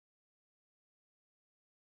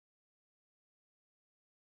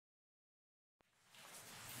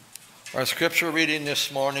Our scripture reading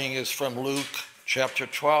this morning is from Luke chapter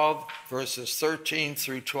 12, verses 13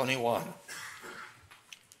 through 21.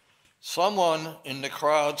 Someone in the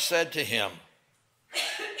crowd said to him,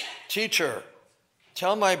 "Teacher,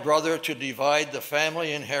 tell my brother to divide the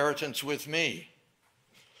family inheritance with me."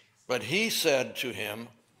 But he said to him,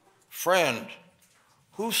 "Friend,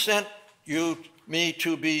 who sent me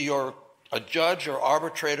to be a judge or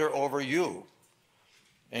arbitrator over you?"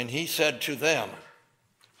 And he said to them,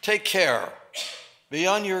 "Take care, be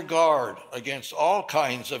on your guard against all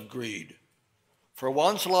kinds of greed, for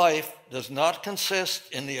one's life does not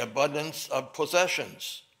consist in the abundance of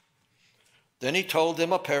possessions." Then he told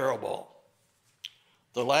them a parable.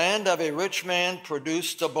 The land of a rich man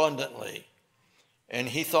produced abundantly, and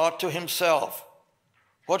he thought to himself,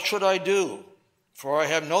 "What should I do? For I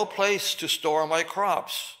have no place to store my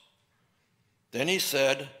crops." Then he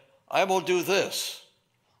said, "I will do this.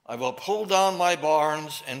 I will pull down my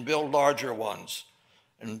barns and build larger ones,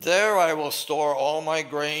 and there I will store all my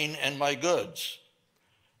grain and my goods.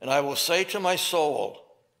 And I will say to my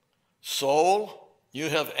soul, 'Soul, you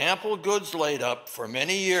have ample goods laid up for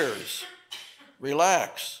many years.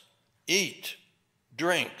 Relax, eat,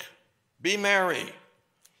 drink, be merry.'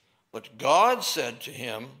 But God said to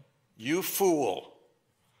him, 'You fool,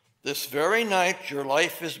 this very night your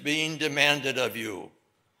life is being demanded of you.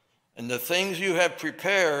 And the things you have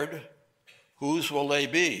prepared, whose will they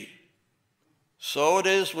be? So it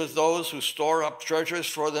is with those who store up treasures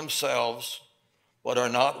for themselves, but are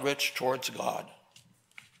not rich towards God."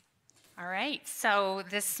 All right, so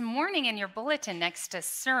this morning in your bulletin next to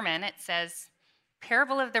sermon, it says,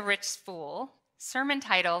 Parable of the Rich Fool, sermon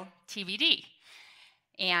title TBD.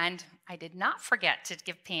 And I did not forget to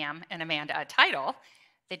give Pam and Amanda a title.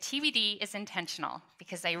 The TBD is intentional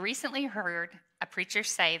because I recently heard a preacher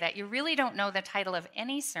say that you really don't know the title of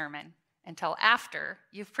any sermon until after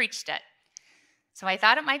you've preached it. So I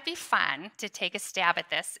thought it might be fun to take a stab at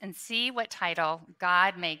this and see what title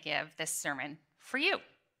God may give this sermon for you.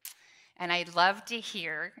 And I'd love to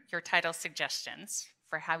hear your title suggestions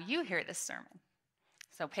for how you hear this sermon.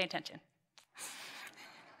 So pay attention.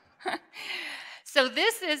 So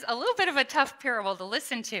this is a little bit of a tough parable to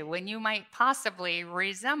listen to when you might possibly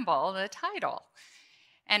resemble the title.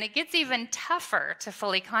 And it gets even tougher to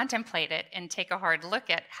fully contemplate it and take a hard look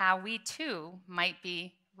at how we too might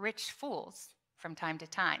be rich fools from time to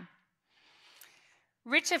time.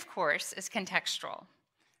 Rich, of course, is contextual.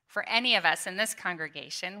 For any of us in this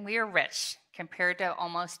congregation, we are rich compared to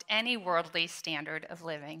almost any worldly standard of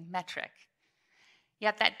living metric.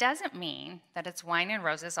 Yet that doesn't mean that it's wine and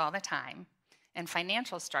roses all the time, and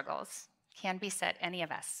financial struggles can beset any of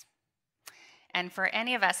us. And for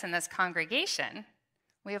any of us in this congregation,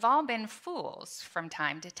 we have all been fools from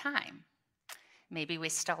time to time. Maybe we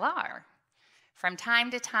still are. From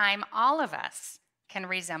time to time, all of us can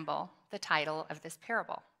resemble the title of this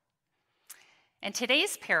parable. In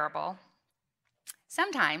today's parable,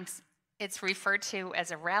 sometimes it's referred to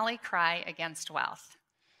as a rally cry against wealth.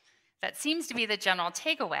 That seems to be the general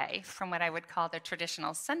takeaway from what I would call the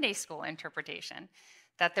traditional Sunday school interpretation,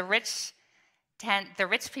 that the rich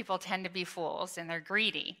people tend to be fools and they're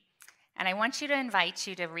greedy. And I want you to invite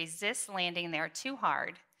you to resist landing there too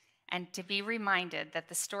hard and to be reminded that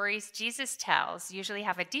the stories Jesus tells usually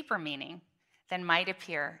have a deeper meaning than might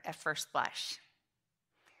appear at first blush.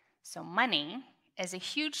 So money is a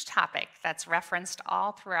huge topic that's referenced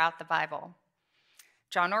all throughout the Bible.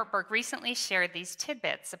 John Ortberg recently shared these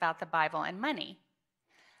tidbits about the Bible and money.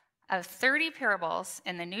 Of 30 parables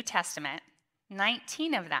in the New Testament,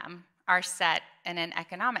 19 of them are set in an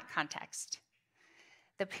economic context.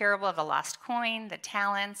 The parable of the lost coin, the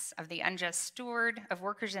talents, of the unjust steward, of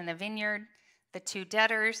workers in the vineyard, the two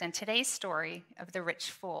debtors, and today's story of the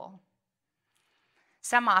rich fool.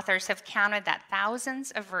 Some authors have counted that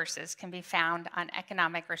thousands of verses can be found on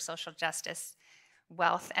economic or social justice,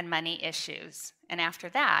 wealth and money issues. And after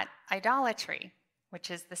that, idolatry,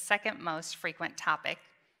 which is the second most frequent topic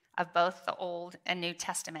of both the Old and New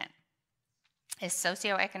Testament, is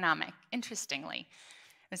socioeconomic, interestingly.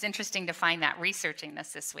 It was interesting to find that researching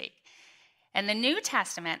this week. In the New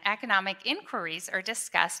Testament, economic inquiries are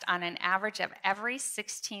discussed on an average of every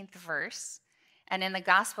 16th verse, and in the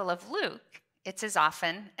Gospel of Luke, it's as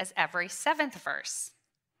often as every 7th verse.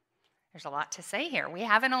 There's a lot to say here. We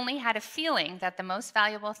haven't only had a feeling that the most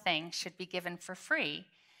valuable things should be given for free,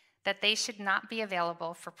 that they should not be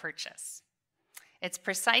available for purchase. It's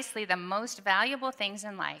precisely the most valuable things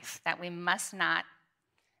in life that we must not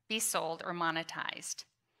be sold or monetized.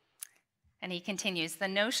 And he continues, the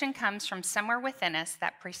notion comes from somewhere within us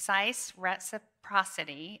that precise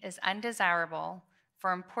reciprocity is undesirable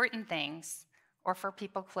for important things or for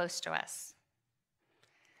people close to us.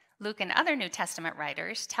 Luke and other New Testament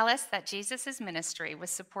writers tell us that Jesus' ministry was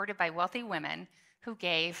supported by wealthy women who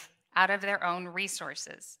gave out of their own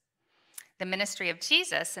resources. The ministry of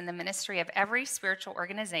Jesus and the ministry of every spiritual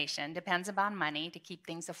organization depends upon money to keep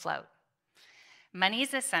things afloat. Money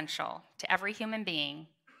is essential to every human being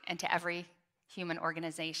and to every human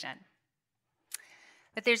organization.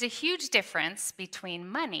 But there's a huge difference between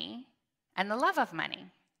money and the love of money.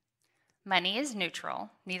 Money is neutral,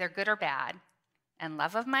 neither good or bad. And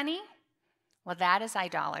love of money? Well, that is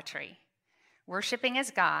idolatry. Worshiping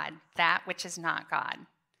as God that which is not God.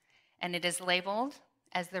 And it is labeled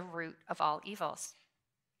as the root of all evils.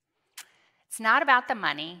 It's not about the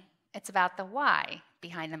money, it's about the why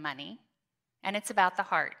behind the money, and it's about the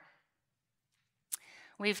heart.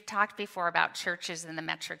 We've talked before about churches and the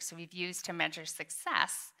metrics we've used to measure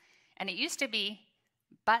success, and it used to be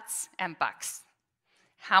butts and bucks.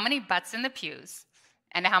 How many butts in the pews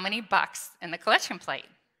and how many bucks in the collection plate?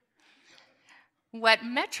 What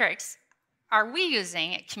metrics are we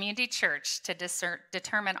using at Community Church to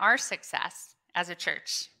determine our success as a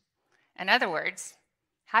church? In other words,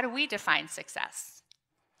 how do we define success?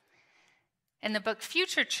 In the book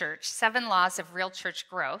Future Church, 7 Laws of Real Church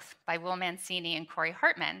Growth by Will Mancini and Corey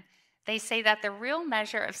Hartman, they say that the real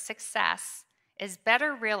measure of success is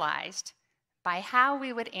better realized by how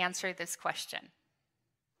we would answer this question.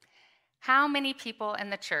 How many people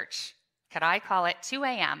in the church could I call at 2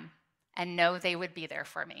 a.m. and know they would be there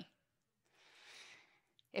for me?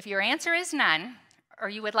 If your answer is none, or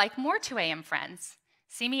you would like more 2 a.m. friends,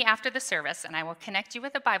 see me after the service and I will connect you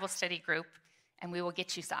with a Bible study group and we will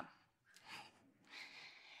get you some.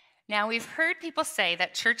 Now, we've heard people say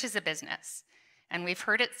that church is a business, and we've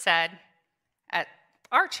heard it said at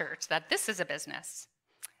our church that this is a business.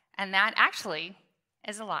 And that actually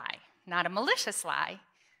is a lie, not a malicious lie,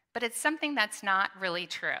 but it's something that's not really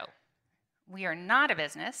true. We are not a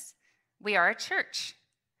business, we are a church.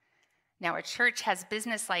 Now, a church has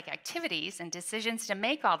business-like activities and decisions to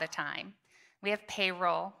make all the time. We have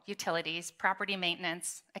payroll, utilities, property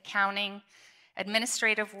maintenance, accounting,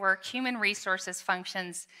 administrative work, human resources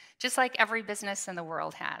functions, just like every business in the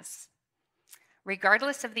world has.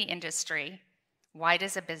 Regardless of the industry, why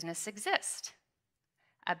does a business exist?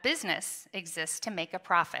 A business exists to make a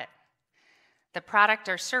profit. The product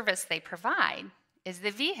or service they provide is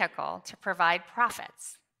the vehicle to provide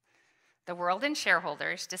profits. The world and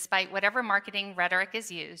shareholders, despite whatever marketing rhetoric is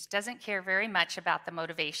used, doesn't care very much about the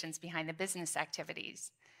motivations behind the business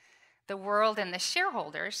activities. The world and the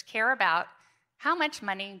shareholders care about how much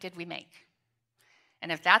money did we make?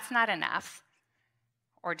 And if that's not enough,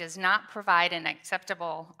 or does not provide an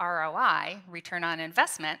acceptable ROI, return on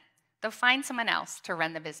investment, they'll find someone else to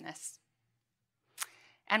run the business.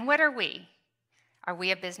 And what are we? Are we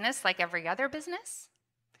a business like every other business?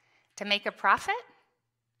 To make a profit?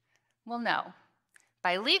 Well, no.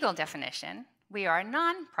 By legal definition, we are a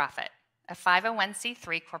nonprofit, a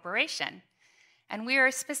 501c3 corporation, and we are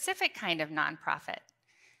a specific kind of nonprofit.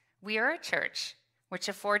 We are a church which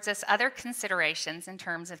affords us other considerations in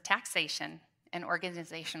terms of taxation and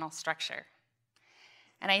organizational structure.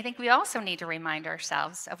 And I think we also need to remind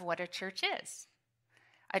ourselves of what a church is.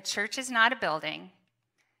 A church is not a building.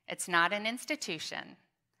 It's not an institution.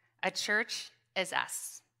 A church is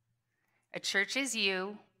us. A church is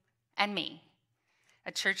you and me.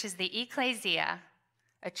 A church is the ecclesia.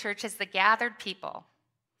 A church is the gathered people.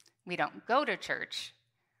 We don't go to church.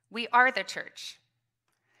 We are the church.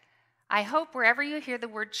 I hope wherever you hear the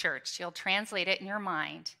word church, you'll translate it in your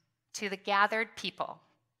mind to the gathered people.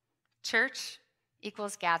 Church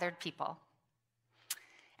equals gathered people.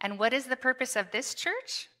 And what is the purpose of this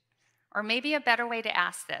church? Or maybe a better way to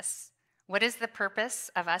ask this, what is the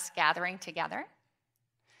purpose of us gathering together?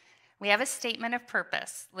 We have a statement of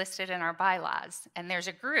purpose listed in our bylaws, and there's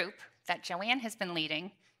a group that Joanne has been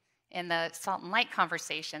leading in the Salt and Light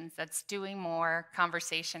conversations that's doing more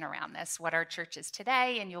conversation around this, what our church is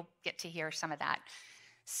today, and you'll get to hear some of that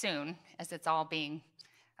soon as it's all being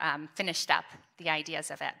finished up, the ideas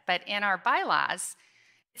of it. But in our bylaws,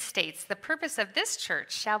 it states, the purpose of this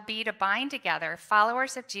church shall be to bind together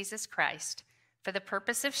followers of Jesus Christ for the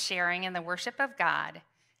purpose of sharing in the worship of God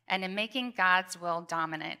and in making God's will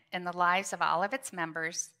dominant in the lives of all of its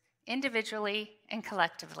members, individually and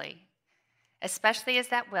collectively, especially as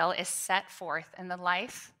that will is set forth in the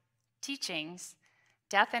life, teachings,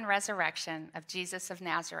 death, and resurrection of Jesus of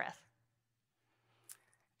Nazareth.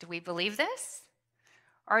 Do we believe this?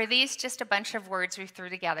 Or are these just a bunch of words we threw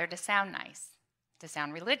together to sound nice, to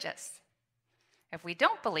sound religious? If we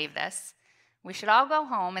don't believe this, we should all go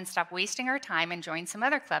home and stop wasting our time and join some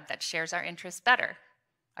other club that shares our interests better.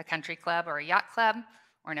 a country club or a yacht club,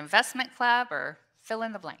 or an investment club, or fill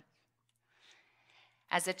in the blank.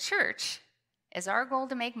 As a church, is our goal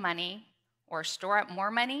to make money or store up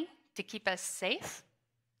more money to keep us safe?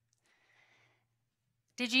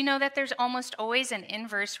 Did you know that there's almost always an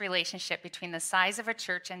inverse relationship between the size of a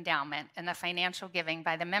church endowment and the financial giving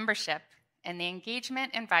by the membership and the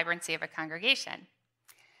engagement and vibrancy of a congregation?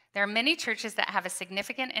 There are many churches that have a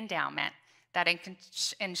significant endowment that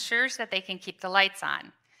ensures that they can keep the lights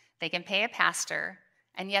on, they can pay a pastor,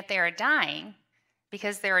 and yet they are dying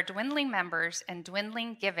because there are dwindling members and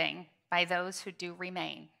dwindling giving by those who do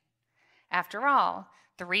remain. After all,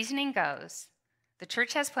 the reasoning goes, the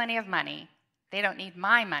church has plenty of money, they don't need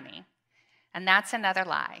my money, and that's another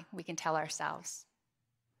lie we can tell ourselves.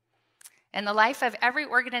 In the life of every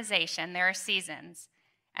organization, there are seasons,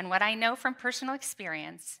 and what I know from personal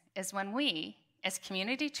experience is when we, as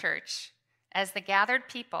community church, as the gathered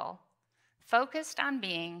people, focused on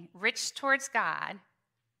being rich towards God,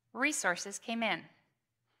 resources came in.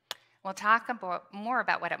 We'll talk more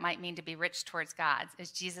about what it might mean to be rich towards God,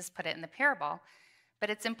 as Jesus put it in the parable, but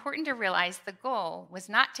it's important to realize the goal was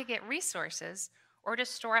not to get resources or to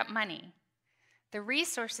store up money. The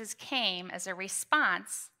resources came as a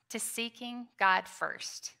response to seeking God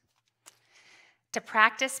first, to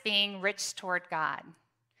practice being rich toward God.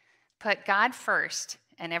 Put God first,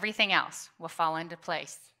 and everything else will fall into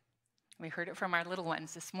place. We heard it from our little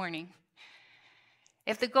ones this morning.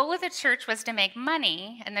 If the goal of the church was to make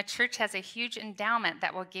money, and the church has a huge endowment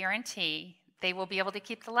that will guarantee they will be able to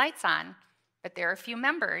keep the lights on, but there are few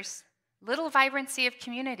members, little vibrancy of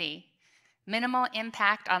community, minimal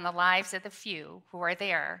impact on the lives of the few who are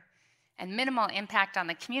there, and minimal impact on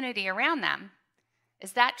the community around them,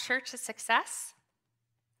 is that church a success?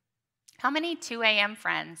 How many 2 a.m.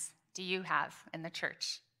 friends do you have in the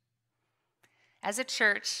church? As a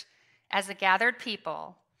church, as a gathered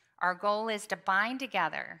people, our goal is to bind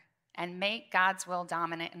together and make God's will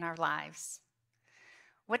dominant in our lives.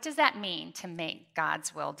 What does that mean, to make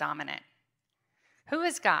God's will dominant? Who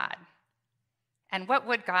is God? And what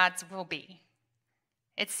would God's will be?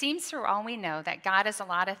 It seems through all we know that God is a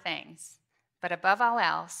lot of things, but above all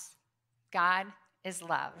else, God is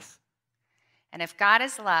love. And if God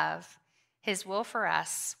is love, his will for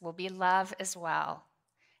us will be love as well,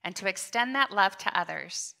 and to extend that love to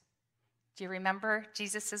others. Do you remember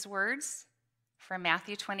Jesus' words from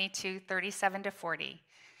Matthew 22:37-40?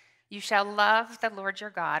 You shall love the Lord your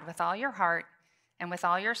God with all your heart and with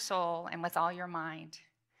all your soul and with all your mind.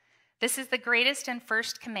 This is the greatest and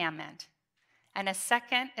first commandment, and a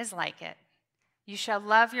second is like it. You shall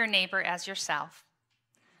love your neighbor as yourself.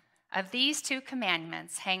 Of these 2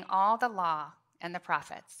 commandments hang all the law and the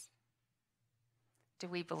prophets. Do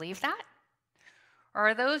we believe that? Or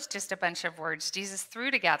are those just a bunch of words Jesus threw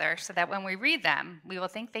together so that when we read them, we will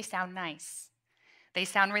think they sound nice? They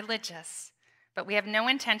sound religious, but we have no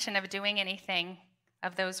intention of doing anything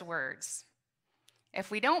of those words. If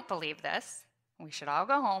we don't believe this, we should all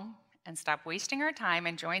go home and stop wasting our time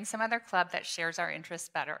and join some other club that shares our interests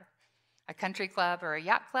better. A country club or a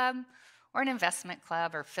yacht club or an investment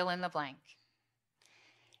club, or fill in the blank.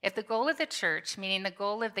 If the goal of the church, meaning the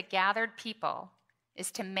goal of the gathered people,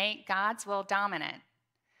 is to make God's will dominant,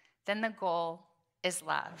 then the goal is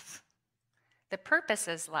love. The purpose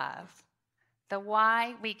is love. The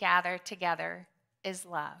why we gather together is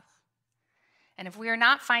love. And if we are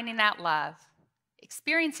not finding that love,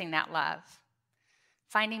 experiencing that love,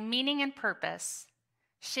 finding meaning and purpose,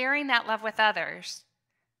 sharing that love with others,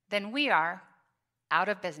 then we are out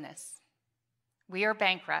of business. We are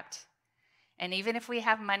bankrupt. And even if we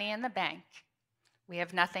have money in the bank, we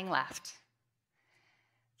have nothing left.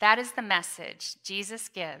 That is the message Jesus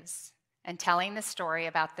gives in telling the story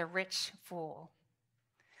about the rich fool.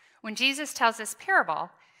 When Jesus tells this parable,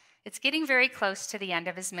 it's getting very close to the end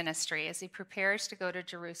of his ministry as he prepares to go to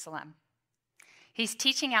Jerusalem. He's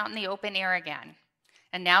teaching out in the open air again,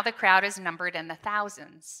 and now the crowd is numbered in the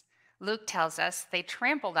thousands. Luke tells us they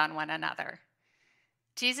trampled on one another.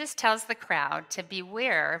 Jesus tells the crowd to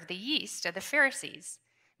beware of the yeast of the Pharisees,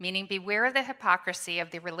 meaning beware of the hypocrisy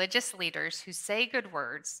of the religious leaders who say good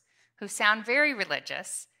words, who sound very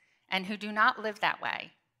religious, and who do not live that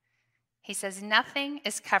way. He says nothing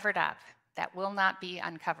is covered up that will not be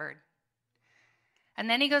uncovered. And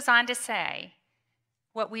then he goes on to say,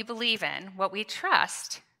 what we believe in, what we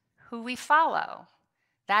trust, who we follow,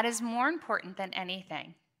 that is more important than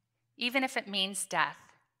anything, even if it means death.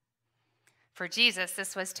 For Jesus,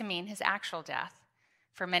 this was to mean his actual death.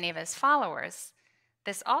 For many of his followers,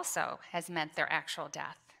 this also has meant their actual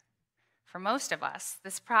death. For most of us,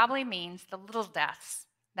 this probably means the little deaths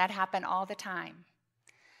that happen all the time.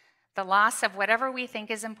 the loss of whatever we think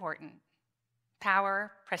is important: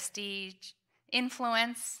 power, prestige,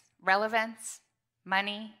 influence, relevance,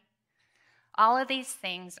 money. All of these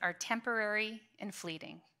things are temporary and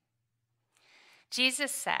fleeting.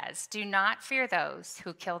 Jesus says, do not fear those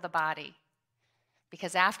who kill the body,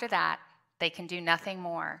 because after that, they can do nothing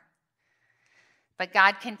more. But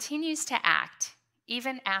God continues to act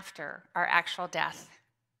even after our actual death.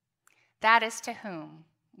 That is to whom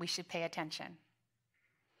we should pay attention.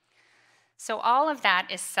 So all of that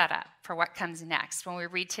is set up for what comes next when we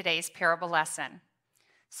read today's parable lesson.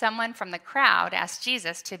 Someone from the crowd asked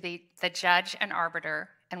Jesus to be the judge and arbiter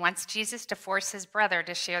and wants Jesus to force his brother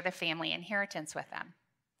to share the family inheritance with them.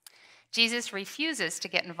 Jesus refuses to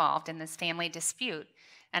get involved in this family dispute,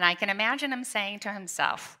 and I can imagine him saying to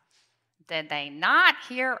himself, "Did they not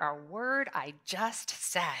hear a word I just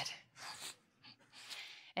said?"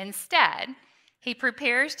 Instead, he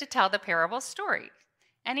prepares to tell the parable story,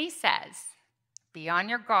 and he says, "Be on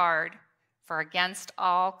your guard for against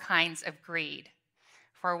all kinds of greed.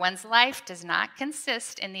 For one's life does not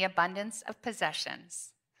consist in the abundance of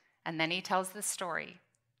possessions." And then he tells the story.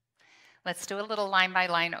 Let's do a little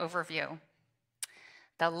line-by-line overview.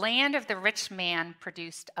 The land of the rich man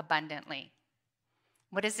produced abundantly.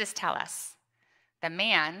 What does this tell us? The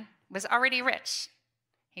man was already rich.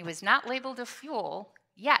 He was not labeled a fool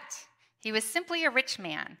yet. He was simply a rich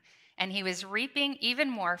man, and he was reaping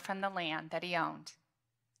even more from the land that he owned.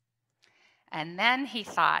 And then he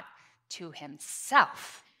thought to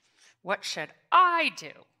himself, "What should I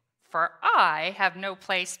do? For I have no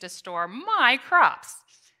place to store my crops."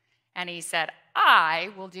 And he said,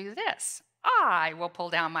 "I will do this. I will pull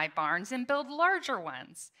down my barns and build larger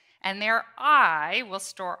ones. And there I will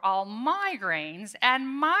store all my grains and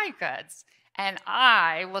my goods. And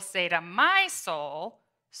I will say to my soul,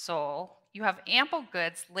 'Soul, you have ample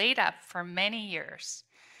goods laid up for many years.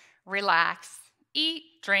 Relax,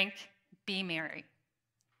 eat, drink, be merry.'"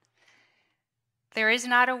 There is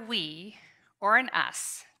not a we or an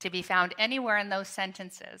us to be found anywhere in those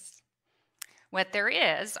sentences. What there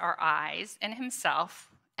is are I's and himself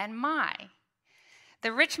and my.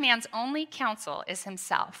 The rich man's only counsel is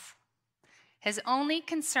himself. His only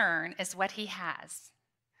concern is what he has.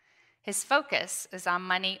 His focus is on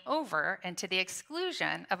money over and to the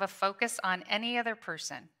exclusion of a focus on any other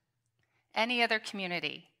person, any other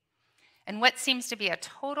community, and what seems to be a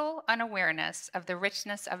total unawareness of the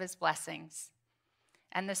richness of his blessings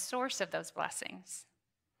and the source of those blessings.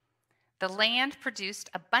 The land produced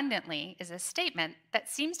abundantly is a statement that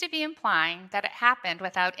seems to be implying that it happened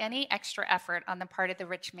without any extra effort on the part of the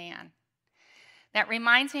rich man. That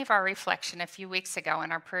reminds me of our reflection a few weeks ago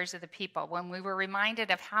in our prayers of the people, when we were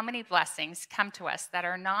reminded of how many blessings come to us that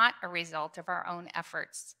are not a result of our own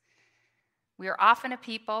efforts. We are often a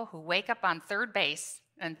people who wake up on third base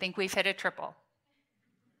and think we've hit a triple.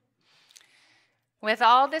 With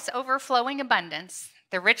all this overflowing abundance,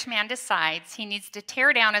 the rich man decides he needs to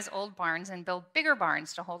tear down his old barns and build bigger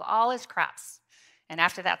barns to hold all his crops. And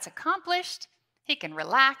after that's accomplished, he can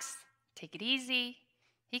relax, take it easy.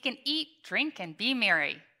 He can eat, drink, and be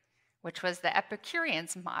merry, which was the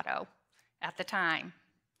Epicureans' motto at the time.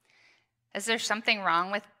 Is there something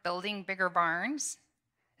wrong with building bigger barns?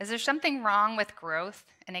 Is there something wrong with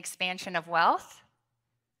growth and expansion of wealth?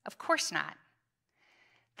 Of course not.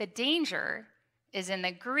 The danger is in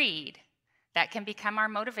the greed that can become our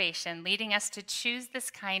motivation, leading us to choose this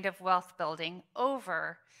kind of wealth building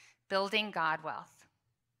over building God wealth.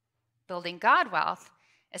 Building God wealth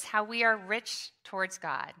is how we are rich towards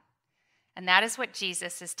God, and that is what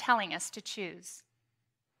Jesus is telling us to choose.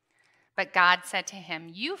 But God said to him,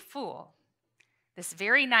 "You fool, this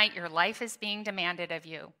very night your life is being demanded of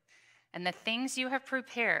you, and the things you have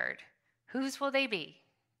prepared, whose will they be?"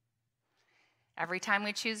 Every time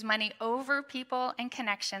we choose money over people and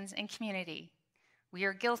connections and community, we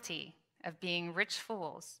are guilty of being rich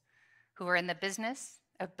fools who are in the business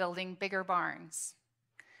of building bigger barns,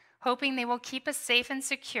 hoping they will keep us safe and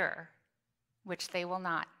secure, which they will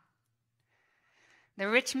not. The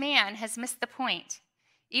rich man has missed the point.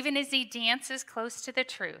 Even as he dances close to the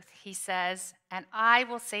truth, he says, "And I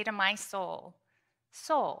will say to my soul,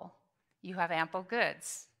 'Soul, you have ample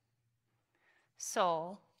goods.'"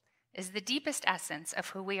 Soul is the deepest essence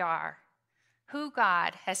of who we are, who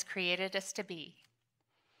God has created us to be,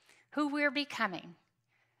 who we're becoming.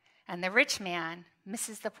 And the rich man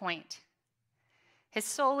misses the point. His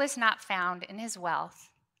soul is not found in his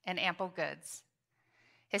wealth and ample goods.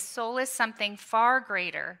 His soul is something far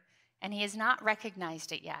greater, and he has not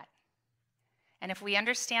recognized it yet. And if we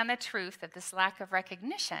understand the truth of this lack of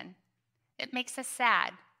recognition, it makes us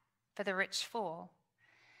sad for the rich fool.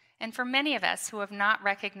 and for many of us who have not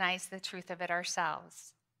recognized the truth of it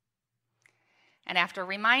ourselves. And after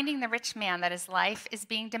reminding the rich man that his life is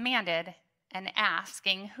being demanded and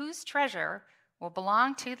asking whose treasure will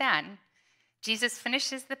belong to then, Jesus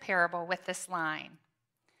finishes the parable with this line: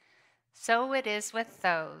 "So it is with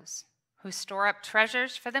those who store up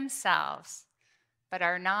treasures for themselves, but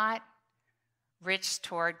are not rich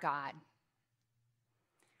toward God."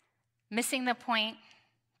 Missing the point,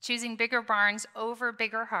 choosing bigger barns over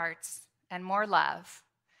bigger hearts and more love,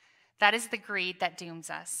 that is the greed that dooms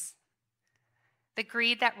us. The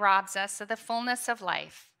greed that robs us of the fullness of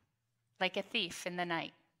life, like a thief in the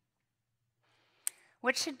night.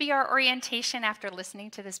 What should be our orientation after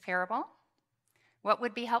listening to this parable? What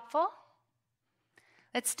would be helpful?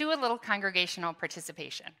 Let's do a little congregational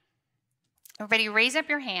participation. Everybody raise up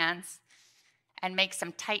your hands and make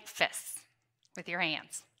some tight fists with your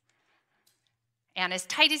hands. And as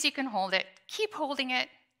tight as you can hold it, keep holding it.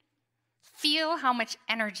 Feel how much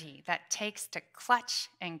energy that takes to clutch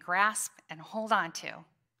and grasp and hold on to.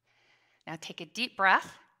 Now take a deep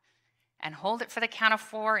breath and hold it for the count of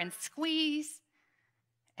 4 and squeeze.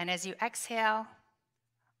 And as you exhale,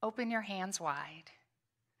 open your hands wide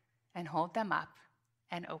and hold them up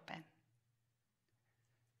and open.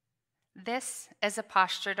 This is a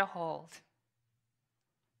posture to hold.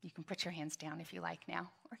 You can put your hands down if you like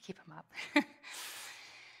now, or keep them up.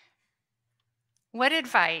 What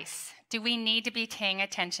advice do we need to be paying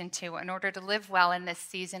attention to in order to live well in this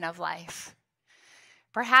season of life?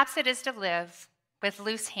 Perhaps it is to live with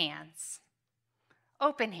loose hands,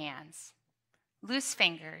 open hands, loose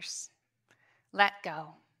fingers, let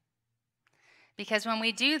go. Because when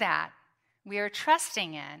we do that, we are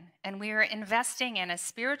trusting in and we are investing in a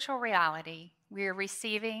spiritual reality we are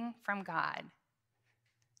receiving from God,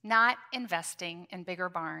 not investing in bigger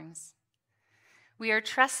barns. We are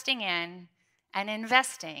trusting in and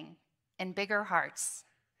investing in bigger hearts,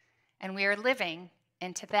 and we are living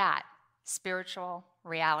into that spiritual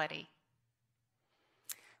reality.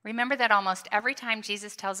 Remember that almost every time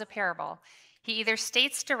Jesus tells a parable, he either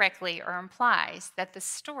states directly or implies that the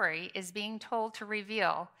story is being told to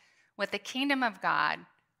reveal what the kingdom of God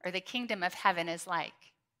or the kingdom of heaven is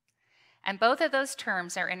like. And both of those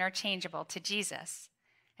terms are interchangeable to Jesus,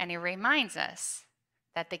 and he reminds us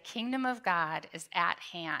that the kingdom of God is at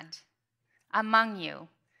hand, among you,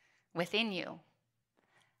 within you.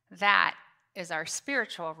 That is our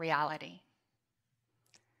spiritual reality.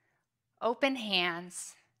 Open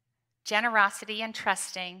hands, generosity and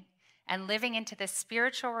trusting, and living into the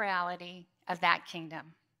spiritual reality of that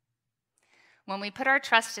kingdom. When we put our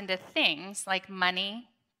trust into things like money,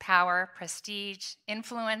 power, prestige,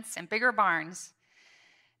 influence, and bigger barns,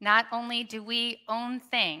 not only do we own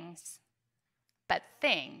things, but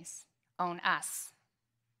things own us.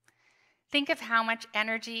 Think of how much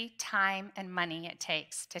energy, time, and money it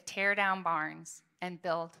takes to tear down barns and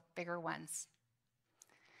build bigger ones.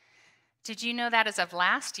 Did you know that as of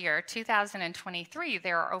last year, 2023,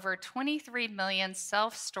 there are over 23 million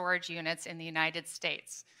self-storage units in the United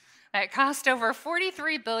States that cost over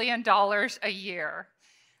 $43 billion a year?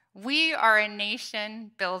 We are a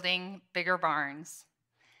nation building bigger barns,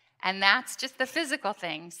 and that's just the physical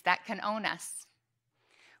things that can own us.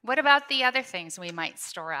 What about the other things we might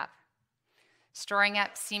store up? Storing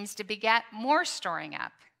up seems to beget more storing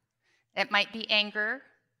up. It might be anger,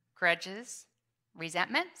 grudges,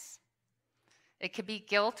 resentments. It could be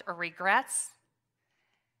guilt or regrets.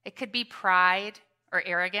 It could be pride or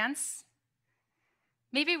arrogance.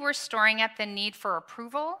 Maybe we're storing up the need for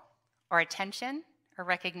approval or attention or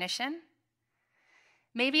recognition.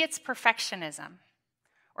 Maybe it's perfectionism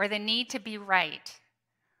or the need to be right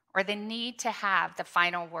or the need to have the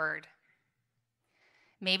final word.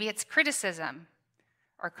 Maybe it's criticism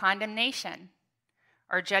or condemnation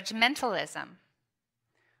or judgmentalism.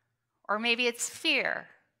 Or maybe it's fear,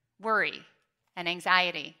 worry, and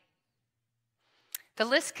anxiety. The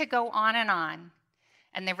list could go on,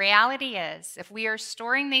 and the reality is, if we are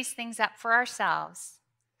storing these things up for ourselves,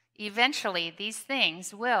 eventually these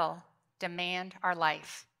things will demand our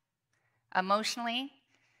life, emotionally,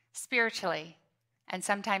 spiritually, and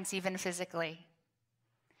sometimes even physically.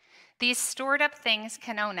 These stored up things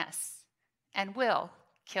can own us and will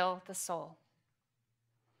kill the soul.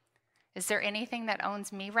 Is there anything that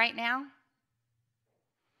owns me right now?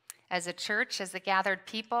 As a church, as a gathered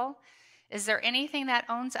people, is there anything that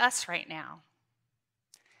owns us right now?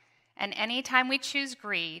 And anytime we choose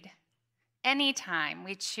greed, anytime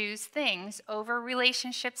we choose things over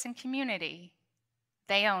relationships and community,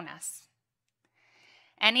 they own us.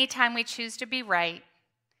 Anytime we choose to be right,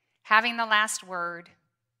 having the last word,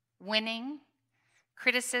 winning,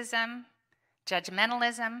 criticism,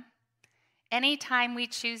 judgmentalism, anytime we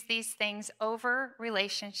choose these things over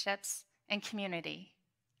relationships and community,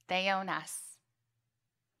 they own us.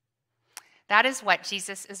 That is what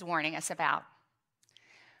Jesus is warning us about.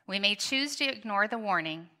 We may choose to ignore the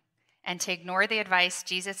warning and to ignore the advice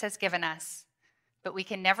Jesus has given us, but we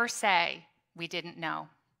can never say we didn't know.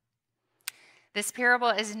 This parable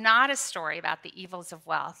is not a story about the evils of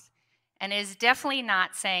wealth, and it is definitely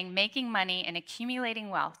not saying making money and accumulating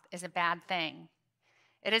wealth is a bad thing.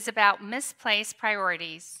 It is about misplaced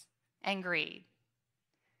priorities and greed.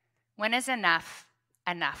 When is enough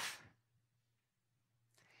enough?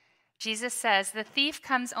 Jesus says, "The thief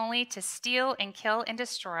comes only to steal and kill and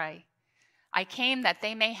destroy. I came that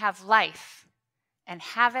they may have life and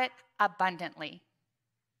have it abundantly."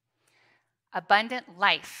 Abundant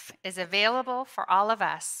life is available for all of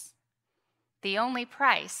us. The only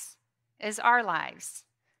price is our lives,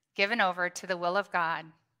 given over to the will of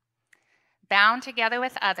God, bound together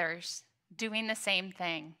with others, doing the same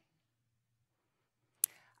thing.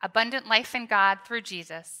 Abundant life in God through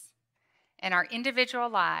Jesus, in our individual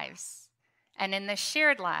lives, and in the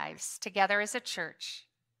shared lives together as a church,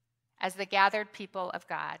 as the gathered people of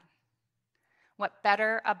God. What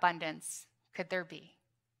better abundance could there be?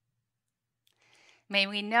 May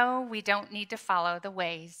we know we don't need to follow the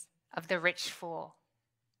ways of the rich fool.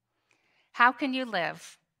 How can you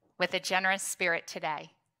live with a generous spirit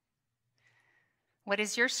today? What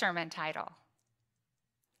is your sermon title?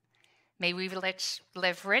 May we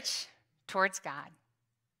live rich towards God.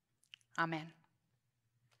 Amen.